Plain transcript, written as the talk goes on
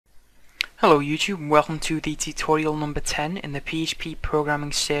Hello YouTube, and welcome to the tutorial number 10 in the PHP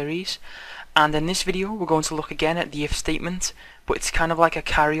programming series. And in this video we're going to look again at the if statement, but it's kind of like a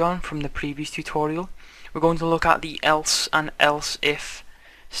carry-on from the previous tutorial. We're going to look at the else and else if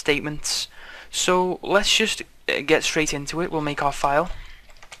statements. So let's just get straight into it. We'll make our file.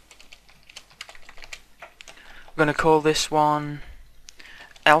 We're going to call this one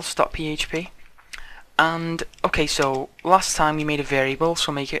else.php. And okay, so last time we made a variable,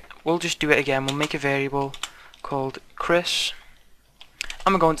 so we'll just do it again. We'll make a variable called Chris,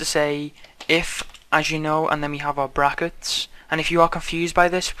 and we're going to say if, as you know, and then we have our brackets. And if you are confused by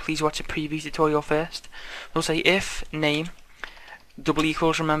this, please watch the previous tutorial first. We'll say if name double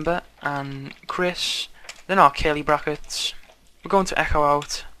equals, remember, and Chris, then our curly brackets. We're going to echo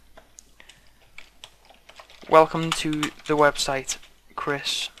out welcome to the website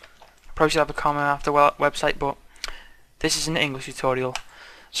Chris. Probably should have a comma after website, but this is an English tutorial,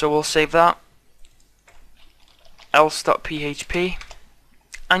 so we'll save that. Else.php,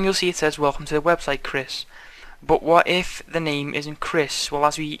 and you'll see it says welcome to the website Chris. But what if the name isn't Chris? Well,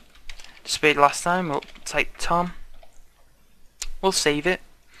 as we displayed last time, we'll type Tom, we'll save it,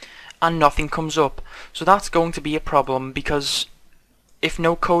 and nothing comes up. So that's going to be a problem, because if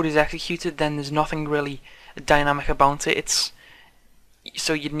no code is executed, then there's nothing really dynamic about it.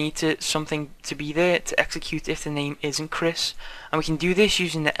 So you'd need something to be there to execute if the name isn't Chris, and we can do this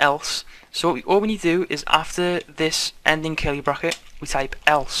using the else. So all we need to do is, after this ending curly bracket, we type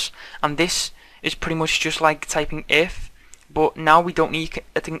else, and this is pretty much just like typing if, but now we don't need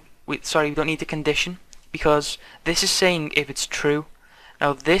we don't need the condition, because this is saying if it's true.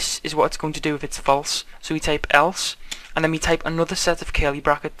 Now this is what it's going to do if it's false. So we type else, and then we type another set of curly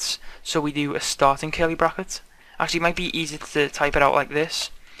brackets. So we do a starting curly bracket. Actually, it might be easier to type it out like this,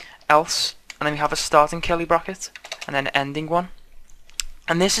 else, and then we have a starting curly bracket, and then an ending one.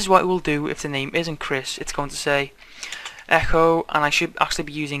 And this is what it will do if the name isn't Chris. It's going to say echo, and I should actually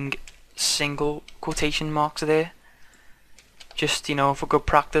be using single quotation marks there, just, you know, for good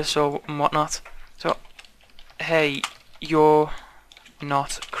practice or whatnot. So, hey, you're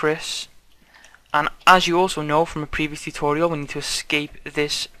not Chris. And as you also know from a previous tutorial, we need to escape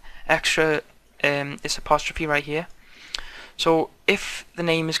this extra this apostrophe right here. So if the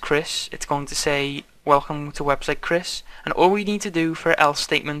name is Chris, it's going to say welcome to website Chris, and all we need to do for else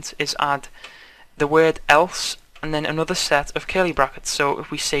statement is add the word else and then another set of curly brackets. So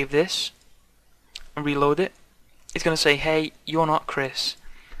if we save this and reload it, it's going to say hey, you're not Chris.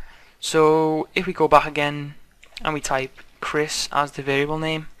 So if we go back again and we type Chris as the variable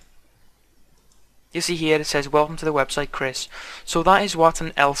name, you see here it says welcome to the website Chris. So that is what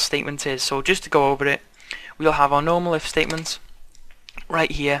an else statement is. So just to go over it, we'll have our normal if statement right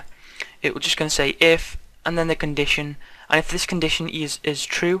here. It will just going to say if and then the condition, and if this condition is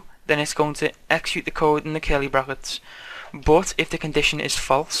true, then it's going to execute the code in the curly brackets. But if the condition is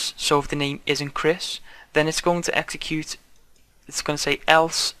false, so if the name isn't Chris, then it's going to execute, it's going to say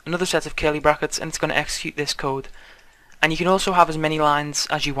else, another set of curly brackets, and it's going to execute this code. And you can also have as many lines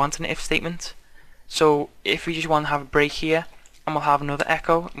as you want in an if statement. So if we just want to have a break here, and we'll have another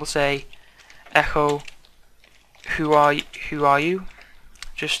echo, we'll say echo who are you,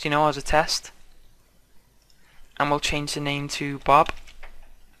 just, you know, as a test, and we'll change the name to Bob.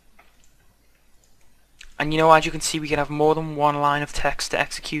 And you know, as you can see, we can have more than one line of text to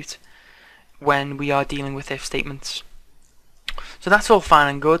execute when we are dealing with if statements. So that's all fine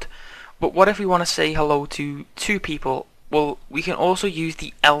and good, but what if we want to say hello to two people? Well, we can also use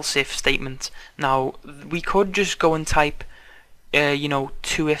the else if statement. Now, we could just go and type, you know,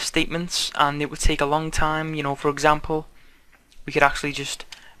 two if statements, and it would take a long time. You know, for example, we could actually just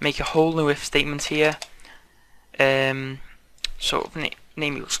make a whole new if statement here. So if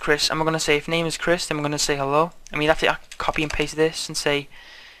name equals Chris, and we're going to say if name is Chris, then we're going to say hello. And we'd have to copy and paste this and say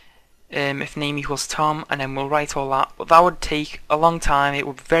if name equals Tom, and then we'll write all that. But that would take a long time, it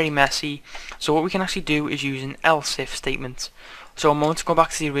would be very messy. So what we can actually do is use an else if statement. So I'm going to go back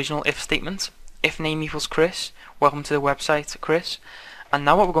to the original if statement. If name equals Chris, welcome to the website Chris. And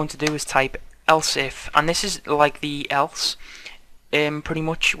now what we're going to do is type else if, and this is like the else. Pretty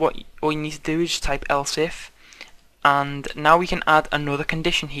much what all you need to do is just type else if, and now we can add another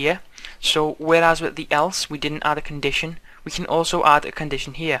condition here. So whereas with the else we didn't add a condition, we can also add a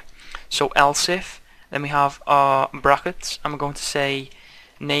condition here. So else if, then we have our brackets, and we're going to say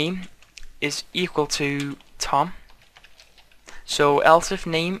name is equal to Tom. So else if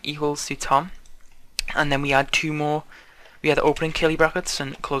name equals to Tom, and then we add two more. We add opening curly brackets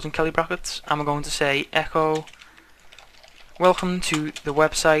and closing curly brackets, and we're going to say echo welcome to the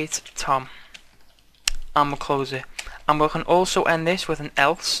website Tom, and we'll close it. And we can also end this with an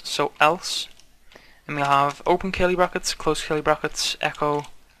else, so else, and we'll have open curly brackets, close curly brackets, echo,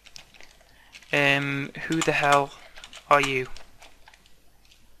 who the hell are you?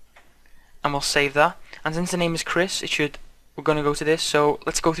 And we'll save that. And since the name is Chris, we're going to go to this, so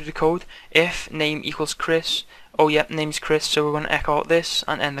let's go through the code. If name equals Chris, oh yep, name is Chris, so we're going to echo out this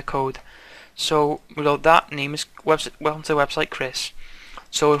and end the code. So reload that, name is welcome to the website Chris.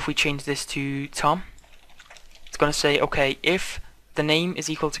 So if we change this to Tom, it's going to say, okay, if the name is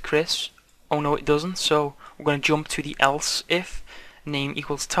equal to Chris, oh no it doesn't, so we're going to jump to the else if name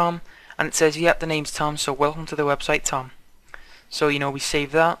equals Tom, and it says, yep, the name's Tom, so welcome to the website Tom. So we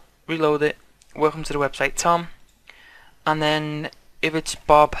save that, reload it, welcome to the website Tom, and then if it's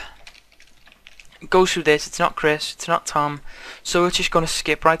Bob, it goes through this, it's not Chris, it's not Tom, so it's just going to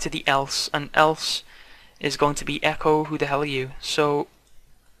skip right to the else, and else is going to be echo who the hell are you. So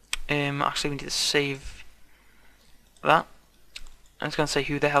actually we need to save that, and it's going to say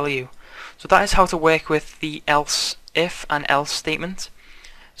who the hell are you. So that is how to work with the else if and else statement.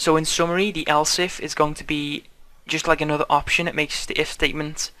 So in summary, the else if is going to be just like another option. It makes the if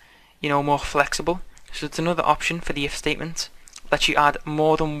statement more flexible. So it's another option for the if statement, that you add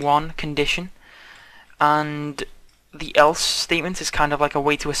more than one condition, and the else statement is kind of like a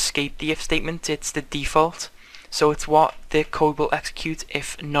way to escape the if statement. It's the default, so it's what the code will execute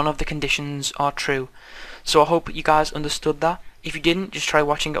if none of the conditions are true. So I hope you guys understood that. If you didn't, just try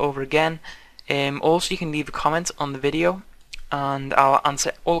watching it over again. Also you can leave a comment on the video and I'll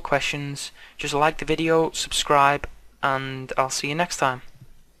answer all questions. Just like the video, subscribe, and I'll see you next time.